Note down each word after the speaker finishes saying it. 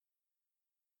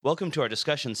Welcome to our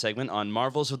discussion segment on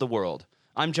Marvels of the World.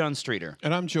 I'm John Streeter.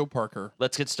 And I'm Joe Parker.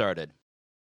 Let's get started.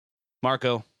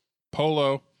 Marco.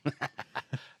 Polo.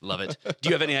 Love it. Do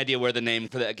you have any idea where the name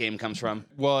for that game comes from?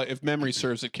 Well, if memory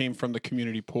serves, it came from the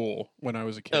community pool when I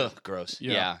was a kid. Ugh, gross.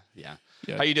 Yeah.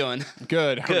 How you doing?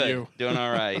 Good. How Good. are you? Doing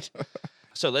all right.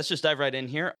 So let's just dive right in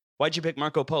here. Why'd you pick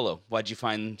Marco Polo? Why'd you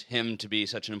find him to be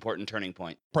such an important turning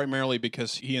point? Primarily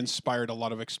because he inspired a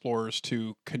lot of explorers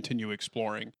to continue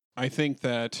exploring. I think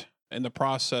that in the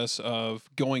process of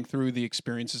going through the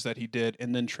experiences that he did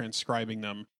and then transcribing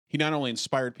them, he not only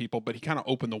inspired people, but he kind of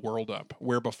opened the world up.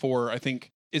 Where before, I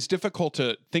think it's difficult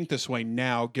to think this way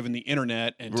now, given the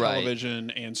internet and Right.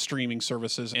 television and streaming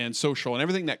services and social and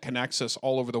everything that connects us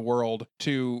all over the world,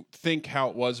 to think how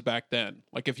it was back then.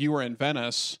 Like if you were in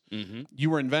Venice, you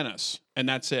were in Venice, and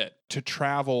that's it. To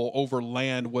travel over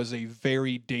land was a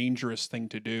very dangerous thing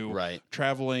to do. Right.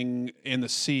 Traveling in the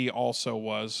sea also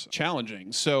was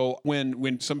challenging. So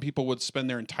when some people would spend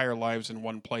their entire lives in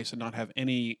one place and not have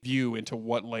any view into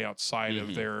what lay outside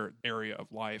of their area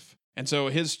of life. And so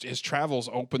his travels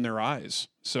opened their eyes.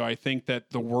 So I think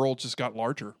that the world just got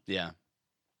larger. Yeah.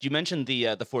 You mentioned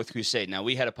the Fourth Crusade. Now,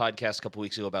 we had a podcast a couple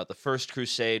weeks ago about the First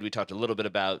Crusade. We talked a little bit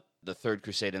about the Third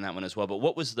Crusade in that one as well. But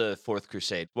what was the Fourth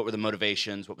Crusade? What were the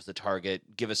motivations? What was the target?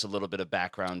 Give us a little bit of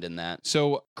background in that.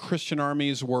 So Christian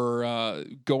armies were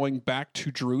going back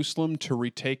to Jerusalem to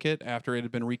retake it after it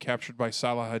had been recaptured by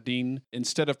Salah ad-Din.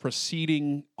 Instead of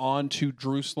proceeding on to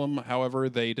Jerusalem, however,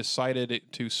 they decided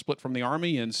to split from the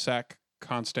army and sack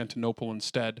Constantinople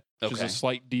instead, which is a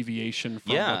slight deviation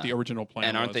from what the original plan was.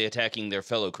 And aren't they attacking their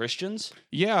fellow Christians?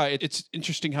 Yeah, it's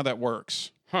interesting how that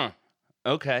works. Huh.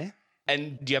 Okay.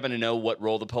 And do you happen to know what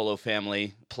role the Polo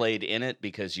family played in it?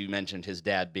 Because you mentioned his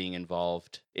dad being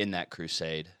involved in that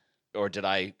crusade. Or did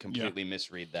I completely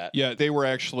misread that? Yeah, they were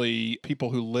actually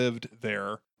people who lived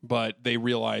there, but they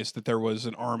realized that there was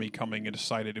an army coming and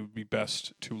decided it would be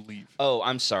best to leave. Oh,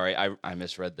 I'm sorry. I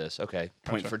misread this. Okay.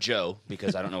 Point for Joe,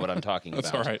 because I don't know what I'm talking That's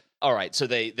about. all right. All right. So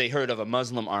they heard of a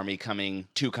Muslim army coming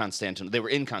to Constantinople. They were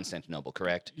in Constantinople,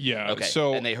 correct? Yeah. Okay.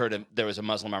 So, and they heard there was a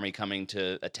Muslim army coming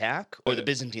to attack, or the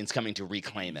Byzantines coming to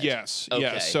reclaim it? yes. Okay.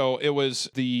 Yeah. So it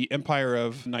was the Empire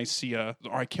of Nicaea.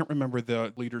 Or I can't remember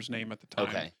the leader's name at the time.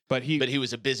 Okay. But he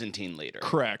was a Byzantine leader.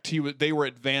 Correct. They were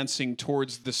advancing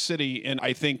towards the city, and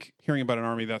I think hearing about an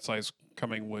army that size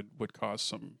coming would cause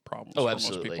some problems for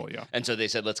absolutely. most people. Yeah. And so they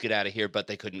said, let's get out of here, but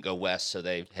they couldn't go west, so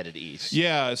they headed east.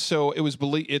 Yeah, so it was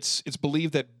it's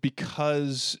believed that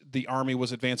because the army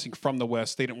was advancing from the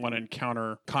west, they didn't want to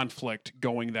encounter conflict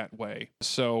going that way.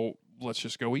 So let's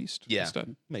just go east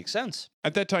instead. Makes sense.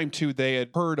 At that time, too, they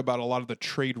had heard about a lot of the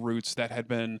trade routes that had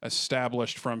been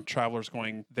established from travelers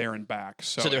going there and back.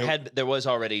 So there was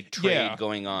already trade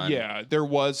going on. Yeah, there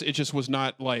was. It just was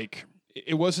not like...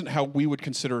 It wasn't how we would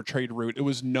consider a trade route. It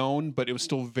was known, but it was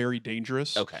still very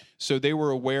dangerous. Okay. So they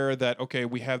were aware that, okay,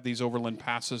 we have these overland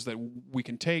passes that we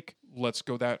can take. Let's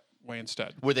go that way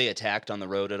instead. Were they attacked on the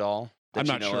road at all? I'm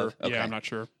not sure. Okay. Yeah, I'm not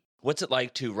sure. What's it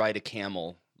like to ride a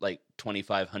camel like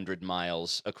 2,500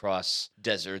 miles across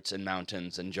deserts and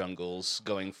mountains and jungles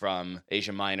going from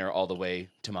Asia Minor all the way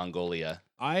to Mongolia?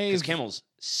 Because camels,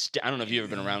 I don't know if you've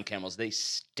ever been around camels. They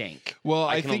stink. Well,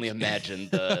 I can only imagine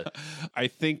the... I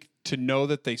think to know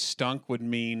that they stunk would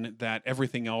mean that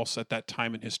everything else at that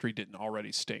time in history didn't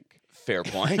already stink. Fair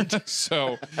point.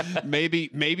 So maybe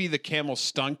the camel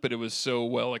stunk, but it was so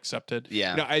well accepted.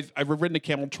 Yeah. You know, I've ridden a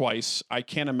camel twice. I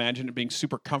can't imagine it being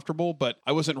super comfortable, but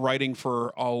I wasn't riding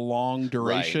for a long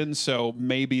duration, Right. So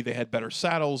maybe they had better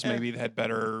saddles, maybe they had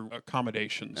better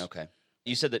accommodations. Okay.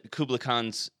 You said that Kublai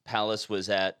Khan's palace was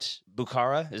at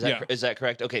Bukhara. Is that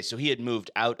correct? Okay, so he had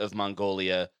moved out of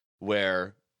Mongolia,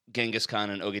 where Genghis Khan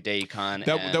and Ogadei Khan.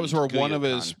 That was where one of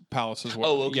Guyuk his Khan. palaces was.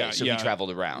 Oh, okay. Yeah, So he traveled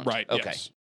around. Right. Okay.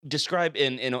 Yes. Describe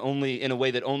in a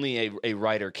way that only a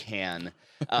writer can.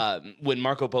 When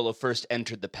Marco Polo first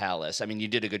entered the palace. I mean, you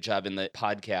did a good job in the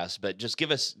podcast, but just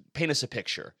paint us a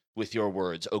picture with your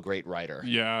words, oh great writer.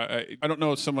 Yeah, I don't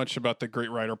know so much about the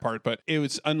great writer part, but it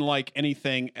was unlike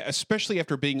anything, especially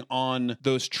after being on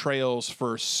those trails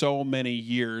for so many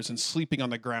years and sleeping on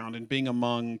the ground and being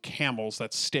among camels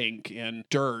that stink and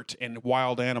dirt and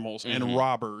wild animals and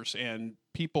robbers and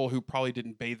people who probably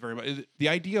didn't bathe very much. The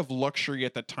idea of luxury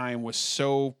at the time was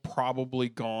so probably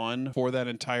gone for that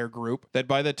entire group that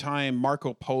by the time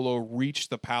Marco Polo reached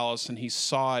the palace and he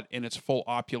saw it in its full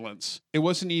opulence, it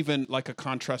wasn't even like a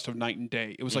contrast of night and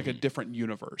day. It was like a different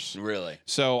universe. Really?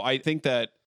 So I think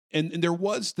that, and there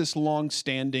was this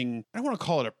long-standing, I don't want to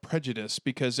call it a prejudice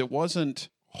because it wasn't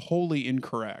wholly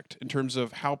incorrect in terms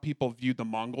of how people viewed the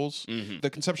Mongols. The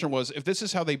conception was, if this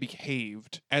is how they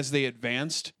behaved as they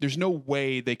advanced, there's no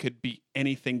way they could be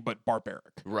anything but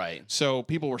barbaric. Right. So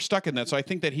people were stuck in that. So I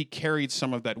think that he carried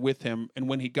some of that with him. And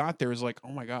when he got there, it was like,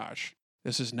 oh my gosh,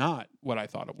 this is not what I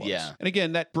thought it was. Yeah. And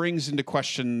again, that brings into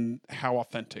question how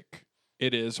authentic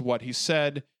it is, what he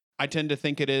said. I tend to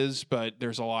think it is, but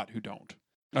there's a lot who don't.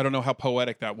 I don't know how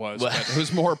poetic that was, but it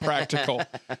was more practical.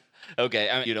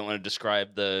 Okay, you don't want to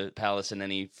describe the palace in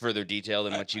any further detail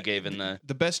than what you gave in the...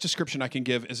 The best description I can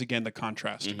give is, again, the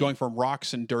contrast. Going from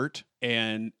rocks and dirt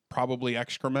and probably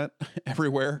excrement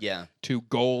everywhere to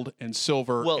gold and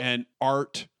silver and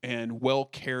art and well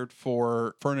cared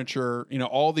for furniture,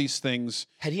 all these things.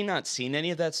 Had he not seen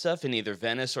any of that stuff in either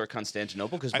Venice or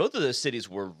Constantinople? Because both of those cities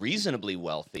were reasonably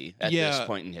wealthy at this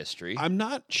point in history. I'm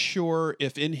not sure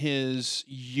if in his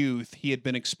youth he had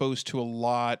been exposed to a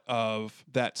lot of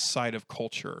that side of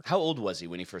culture. How old was he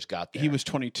when he first got there? He was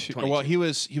 22. Well, he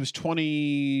was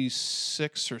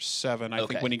 26 or 7, I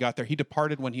think, when he got there. He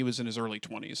departed when he was in his early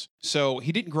 20s. So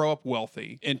he didn't grow up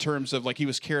wealthy in terms of, like, he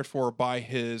was cared for by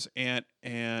his aunt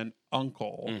and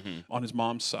uncle on his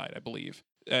mom's side, I believe.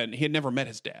 And he had never met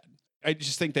his dad. I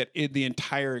just think that the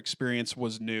entire experience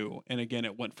was new. And again,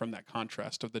 it went from that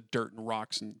contrast of the dirt and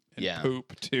rocks and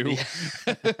poop to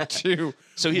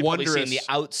So he'd wondrous. probably seen the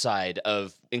outside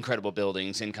of incredible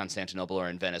buildings in Constantinople or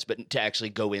in Venice, but to actually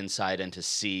go inside and to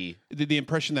see... The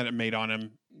impression that it made on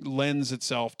him lends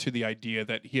itself to the idea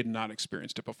that he had not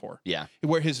experienced it before. Yeah.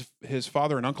 Where his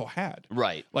father and uncle had.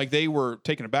 Right. Like, they were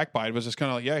taken aback by it. It was just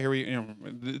kind of like, here we...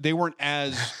 they weren't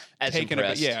as taken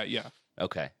aback. Yeah.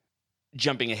 Okay.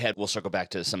 Jumping ahead, we'll circle back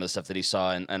to some of the stuff that he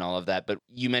saw and all of that. But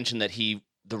you mentioned that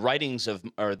the writings of,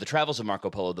 or the Travels of Marco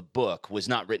Polo, the book, was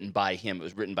not written by him. It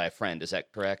was written by a friend. Is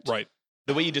that correct? Right.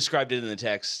 The way you described it in the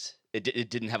text, it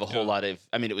didn't have a whole lot of,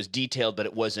 it was detailed, but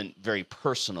it wasn't very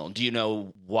personal. Do you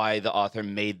know why the author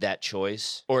made that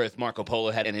choice? Or if Marco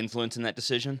Polo had an influence in that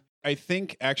decision? I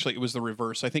think actually it was the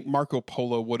reverse. I think Marco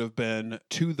Polo would have been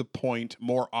to the point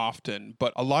more often,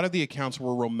 but a lot of the accounts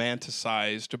were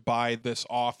romanticized by this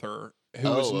author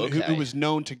who was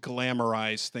known to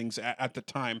glamorize things at the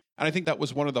time. And I think that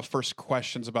was one of the first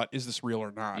questions about, is this real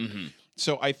or not?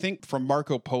 So I think from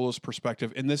Marco Polo's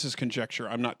perspective, and this is conjecture,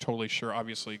 I'm not totally sure,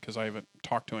 obviously, because I haven't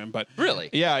talked to him, but... Really?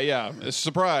 Yeah.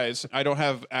 Surprise. I don't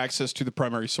have access to the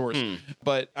primary source.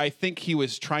 But I think he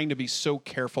was trying to be so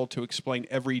careful to explain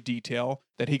every detail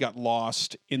that he got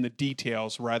lost in the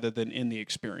details rather than in the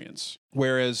experience.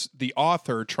 Whereas the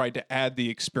author tried to add the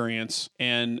experience,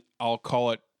 and I'll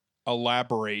call it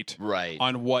elaborate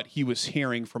on what he was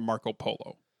hearing from Marco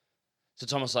Polo. So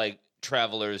it's almost like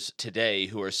travelers today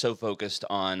who are so focused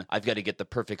on, I've got to get the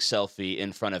perfect selfie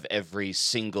in front of every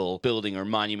single building or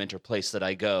monument or place that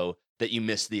I go, that you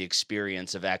miss the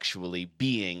experience of actually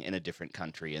being in a different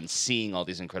country and seeing all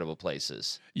these incredible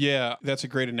places. Yeah, that's a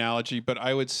great analogy, but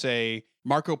I would say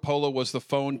Marco Polo was the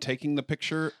phone taking the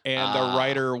picture, and the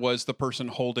writer was the person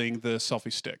holding the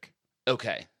selfie stick.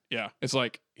 Okay. Yeah, it's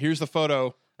like, here's the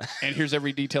photo, and here's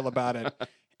every detail about it.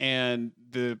 And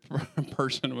the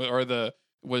person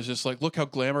was just like, look how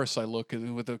glamorous I look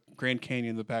with the Grand Canyon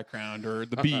in the background, or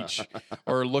the beach,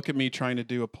 or look at me trying to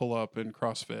do a pull-up in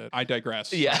CrossFit. I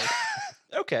digress. Yeah.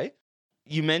 Okay.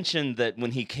 You mentioned that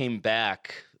when he came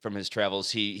back from his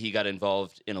travels, he got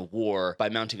involved in a war by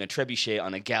mounting a trebuchet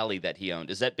on a galley that he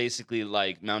owned. Is that basically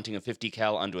like mounting a 50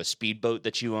 cal onto a speedboat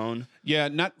that you own? Yeah,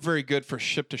 not very good for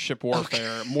ship-to-ship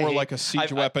warfare. More like a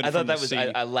siege weapon. I thought that was.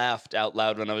 Sea. I laughed out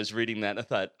loud when I was reading that. I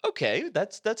thought, okay,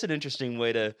 that's an interesting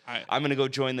way to. I'm going to go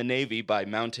join the Navy by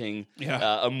mounting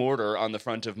a mortar on the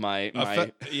front of my.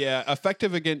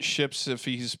 Effective against ships if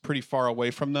he's pretty far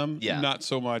away from them. Yeah. Not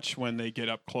so much when they get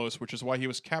up close, which is why he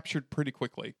was captured pretty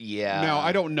quickly. Yeah. Now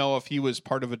I don't know if he was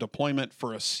part of a deployment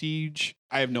for a siege.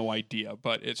 I have no idea,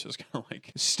 but it's just kind of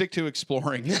like, stick to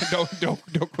exploring.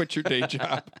 don't quit your day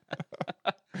job.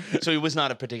 So he was not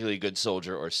a particularly good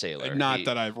soldier or sailor. Not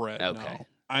that I've read. Okay. No.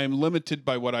 I'm limited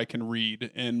by what I can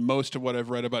read, and most of what I've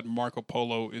read about Marco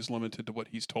Polo is limited to what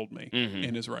he's told me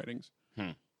in his writings.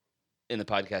 In the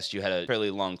podcast, you had a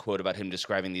fairly long quote about him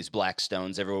describing these black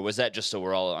stones everywhere. Was that just so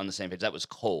we're all on the same page? That was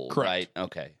coal, correct? Right?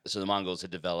 Okay. So the Mongols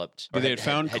had developed... But they had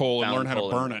found coal and learned how to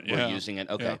burn it. Were using it.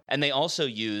 Okay. Yeah. And they also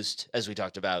used, as we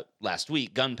talked about last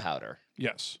week, gunpowder.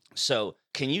 Yes. So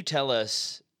can you tell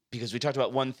us... Because we talked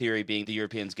about one theory being the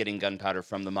Europeans getting gunpowder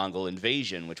from the Mongol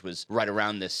invasion, which was right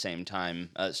around this same time,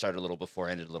 started a little before,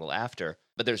 ended a little after.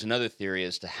 But there's another theory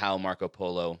as to how Marco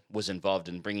Polo was involved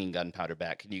in bringing gunpowder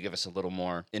back. Can you give us a little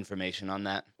more information on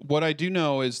that? What I do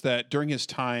know is that during his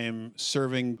time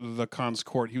serving the Khan's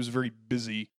court, he was very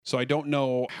busy. So I don't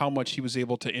know how much he was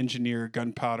able to engineer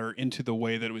gunpowder into the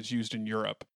way that it was used in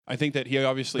Europe. I think that he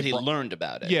obviously... But he learned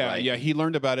about it, Yeah, right? yeah, he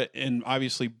learned about it and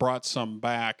obviously brought some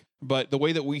back. But the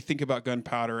way that we think about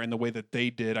gunpowder and the way that they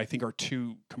did, I think, are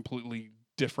two completely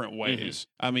different ways.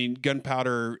 I mean,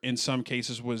 gunpowder in some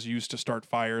cases was used to start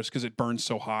fires because it burns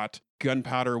so hot.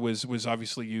 Gunpowder was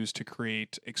obviously used to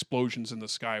create explosions in the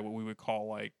sky, what we would call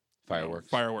like Fireworks.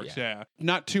 Fireworks, yeah.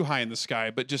 Not too high in the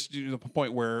sky, but just to the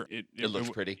point where it looks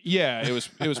pretty. Yeah, it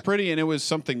was pretty, and it was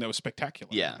something that was spectacular.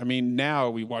 Yeah. I mean, now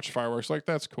we watch fireworks like,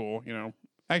 that's cool,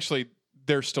 Actually,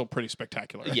 they're still pretty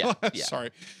spectacular. Yeah. Sorry.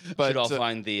 But should all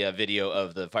find the video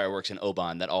of the fireworks in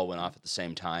Oban that all went off at the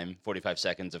same time. 45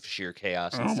 seconds of sheer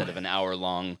chaos instead of an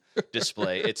hour-long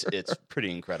display. It's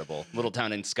pretty incredible. Little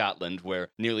town in Scotland where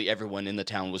nearly everyone in the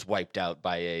town was wiped out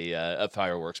by a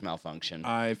fireworks malfunction.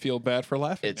 I feel bad for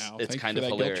laughing now. It's kind of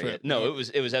hilarious. No,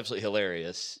 it was absolutely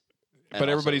hilarious. But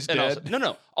everybody's dead?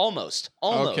 No, almost.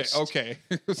 Okay.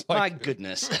 Like, my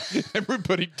goodness.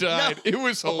 Everybody died. No. It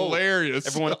was hilarious.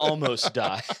 Everyone almost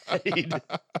died.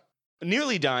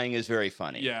 Nearly dying is very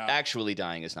funny. Yeah. Actually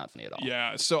dying is not funny at all.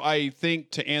 Yeah. So I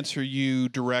think, to answer you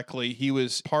directly, he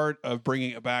was part of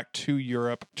bringing it back to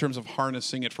Europe in terms of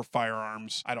harnessing it for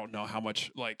firearms. I don't know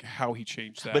how he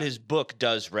changed that. But his book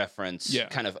does reference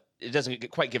kind of, it doesn't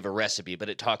quite give a recipe, but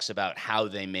it talks about how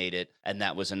they made it. And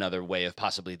that was another way of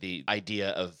possibly the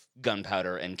idea of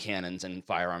gunpowder and cannons and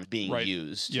firearms being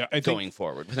used going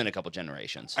forward within a couple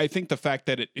generations. I think the fact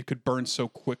that it could burn so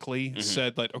quickly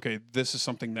said that, okay, this is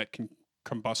something that can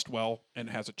combust well and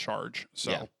has a charge.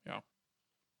 So, yeah.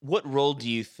 What role do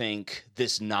you think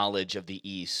this knowledge of the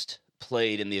East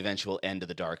played in the eventual end of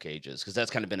the Dark Ages? Because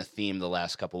that's kind of been a theme the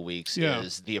last couple weeks,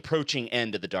 is the approaching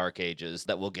end of the Dark Ages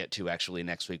that we'll get to actually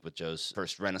next week with Joe's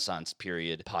first Renaissance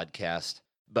period podcast.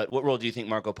 But what role do you think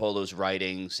Marco Polo's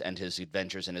writings and his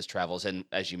adventures and his travels, and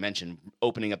as you mentioned,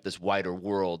 opening up this wider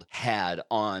world, had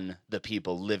on the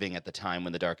people living at the time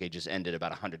when the Dark Ages ended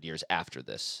about 100 years after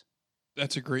this?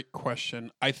 That's a great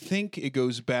question. I think it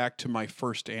goes back to my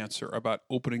first answer about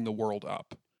opening the world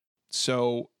up.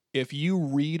 So if you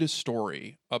read a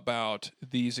story about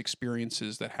these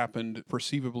experiences that happened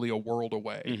perceivably a world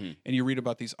away, and you read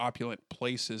about these opulent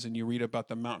places, and you read about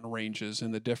the mountain ranges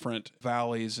and the different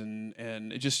valleys,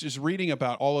 and just reading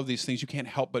about all of these things, you can't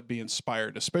help but be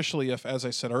inspired, especially if, as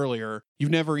I said earlier,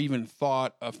 you've never even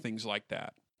thought of things like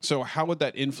that. So how would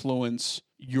that influence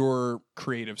your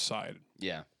creative side?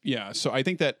 Yeah. So I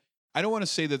think that, I don't want to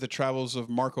say that the travels of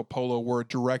Marco Polo were a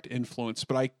direct influence,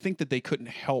 but I think that they couldn't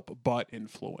help but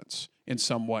influence in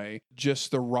some way.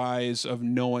 Just the rise of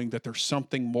knowing that there's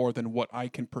something more than what I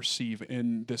can perceive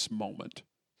in this moment.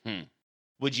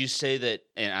 Would you say that,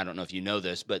 and I don't know if you know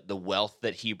this, but the wealth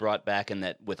that he brought back, and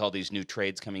that with all these new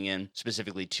trades coming in,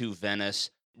 specifically to Venice,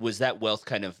 was that wealth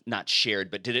kind of not shared,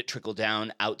 but did it trickle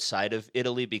down outside of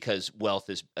Italy? Because wealth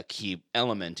is a key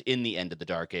element in the end of the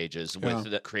Dark Ages with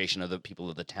the creation of the people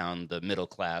of the town, the middle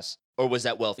class. Or was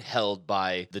that wealth held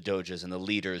by the doges and the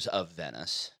leaders of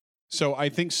Venice? So I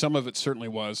think some of it certainly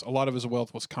was. A lot of his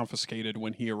wealth was confiscated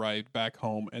when he arrived back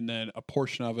home, and then a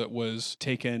portion of it was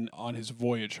taken on his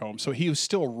voyage home. So he was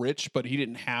still rich, but he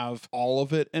didn't have all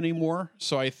of it anymore.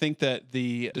 So I think that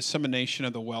the dissemination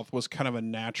of the wealth was kind of a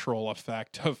natural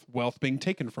effect of wealth being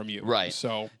taken from you. Right.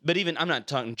 So, but even, I'm not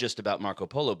talking just about Marco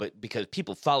Polo, but because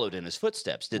people followed in his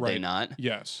footsteps, did they not?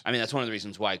 Yes. I mean, that's one of the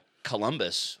reasons why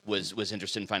Columbus was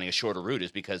interested in finding a shorter route,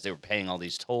 is because they were paying all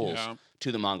these tolls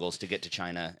to the Mongols to get to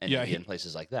China and India and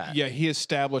places like that. Yeah, he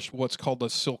established what's called the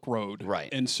Silk Road. Right.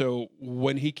 And so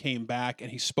when he came back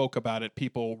and he spoke about it,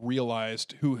 people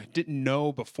realized who didn't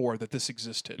know before that this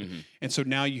existed. And so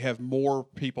now you have more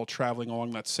people traveling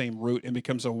along that same route, and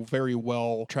becomes a very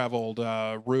well-traveled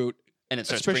route. And it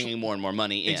starts bringing more and more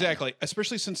money in. Exactly.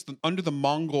 Especially since under the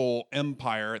Mongol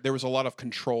Empire, there was a lot of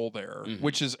control there,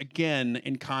 which is, again,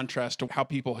 in contrast to how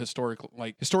people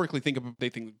historically think of, they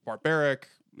think barbaric,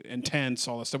 intense,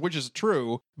 all that stuff, which is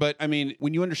true. But I mean,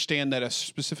 when you understand that a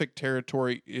specific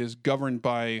territory is governed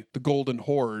by the Golden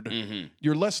Horde,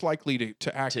 you're less likely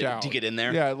to act out. To get in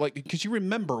there? Yeah, because you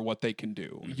remember what they can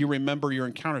do. You remember your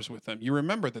encounters with them. You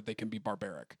remember that they can be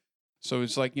barbaric. So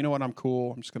it's like, you know what, I'm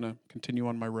cool. I'm just going to continue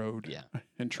on my road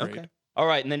and trade. Okay. All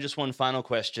right, and then just one final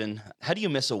question. How do you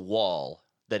miss a wall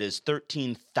that is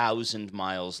 13,000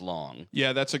 miles long?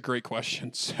 Yeah, that's a great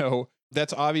question. So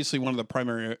that's obviously one of the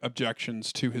primary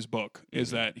objections to his book, is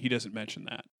that he doesn't mention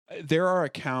that. There are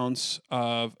accounts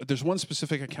of, there's one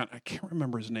specific account, I can't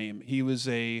remember his name. He was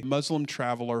a Muslim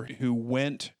traveler who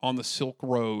went on the Silk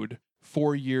Road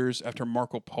 4 years after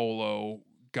Marco Polo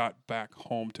got back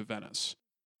home to Venice.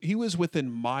 He was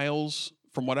within miles,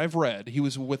 from what I've read, he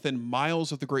was within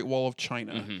miles of the Great Wall of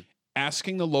China,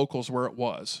 asking the locals where it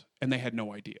was, and they had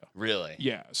no idea. Really?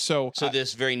 Yeah. So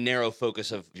this very narrow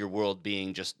focus of your world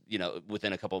being just,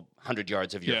 within a couple 100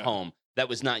 yards of your home, that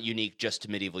was not unique just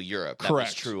to medieval Europe. Correct. That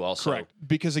was true also. Correct.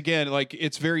 Because again, like,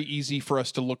 it's very easy for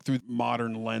us to look through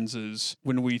modern lenses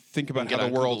when we think about how the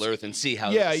world, Google Earth and see how.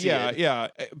 Yeah.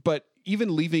 But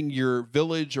even leaving your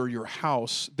village or your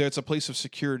house, that's a place of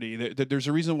security. There's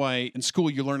a reason why in school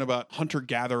you learn about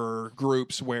hunter-gatherer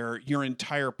groups where your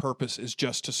entire purpose is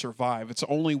just to survive. It's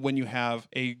only when you have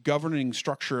a governing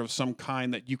structure of some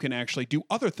kind that you can actually do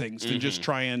other things than just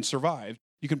try and survive.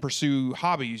 You can pursue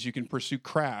hobbies, you can pursue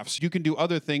crafts, you can do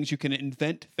other things, you can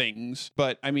invent things.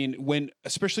 But I mean,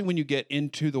 especially when you get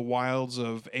into the wilds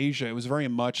of Asia, it was very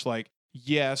much like,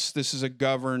 yes, this is a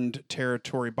governed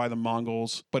territory by the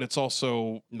Mongols, but it's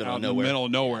also middle of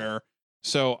nowhere.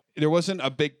 So there wasn't a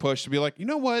big push to be like, you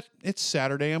know what? It's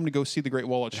Saturday. I'm going to go see the Great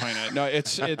Wall of China. No,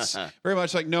 it's very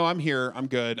much like, no, I'm here. I'm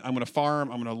good. I'm going to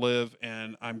farm. I'm going to live,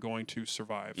 and I'm going to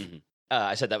survive.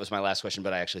 I said that was my last question,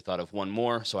 but I actually thought of one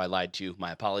more, so I lied to you.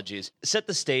 My apologies. Set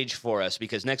the stage for us,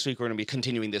 because next week we're going to be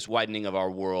continuing this widening of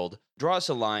our world. Draw us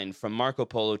a line from Marco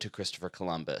Polo to Christopher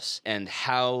Columbus, and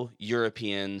how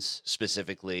Europeans,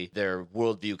 specifically, their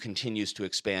worldview continues to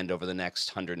expand over the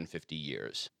next 150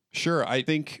 years. Sure. I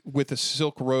think with the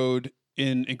Silk Road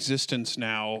in existence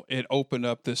now, it opened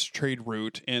up this trade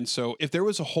route. And so if there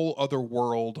was a whole other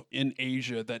world in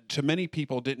Asia that to many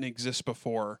people didn't exist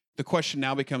before, the question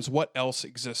now becomes, what else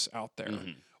exists out there?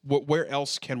 Where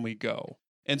else can we go?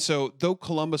 And so though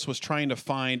Columbus was trying to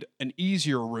find an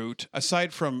easier route,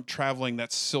 aside from traveling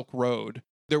that Silk Road,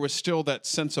 there was still that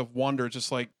sense of wonder,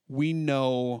 just like, we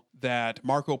know that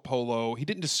Marco Polo, he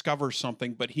didn't discover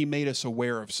something, but he made us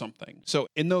aware of something. So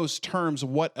in those terms,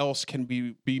 what else can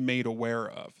be made aware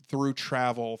of through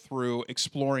travel, through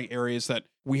exploring areas that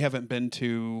we haven't been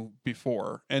to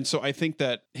before? And so I think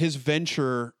that his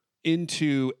venture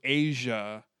into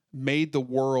Asia made the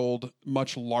world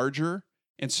much larger.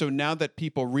 And so now that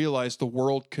people realize the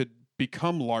world could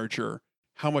become larger,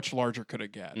 how much larger could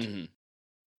it get?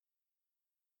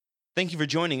 Thank you for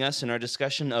joining us in our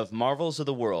discussion of Marvels of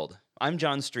the World. I'm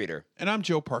John Streeter. And I'm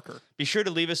Joe Parker. Be sure to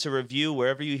leave us a review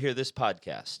wherever you hear this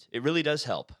podcast. It really does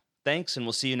help. Thanks, and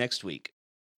we'll see you next week.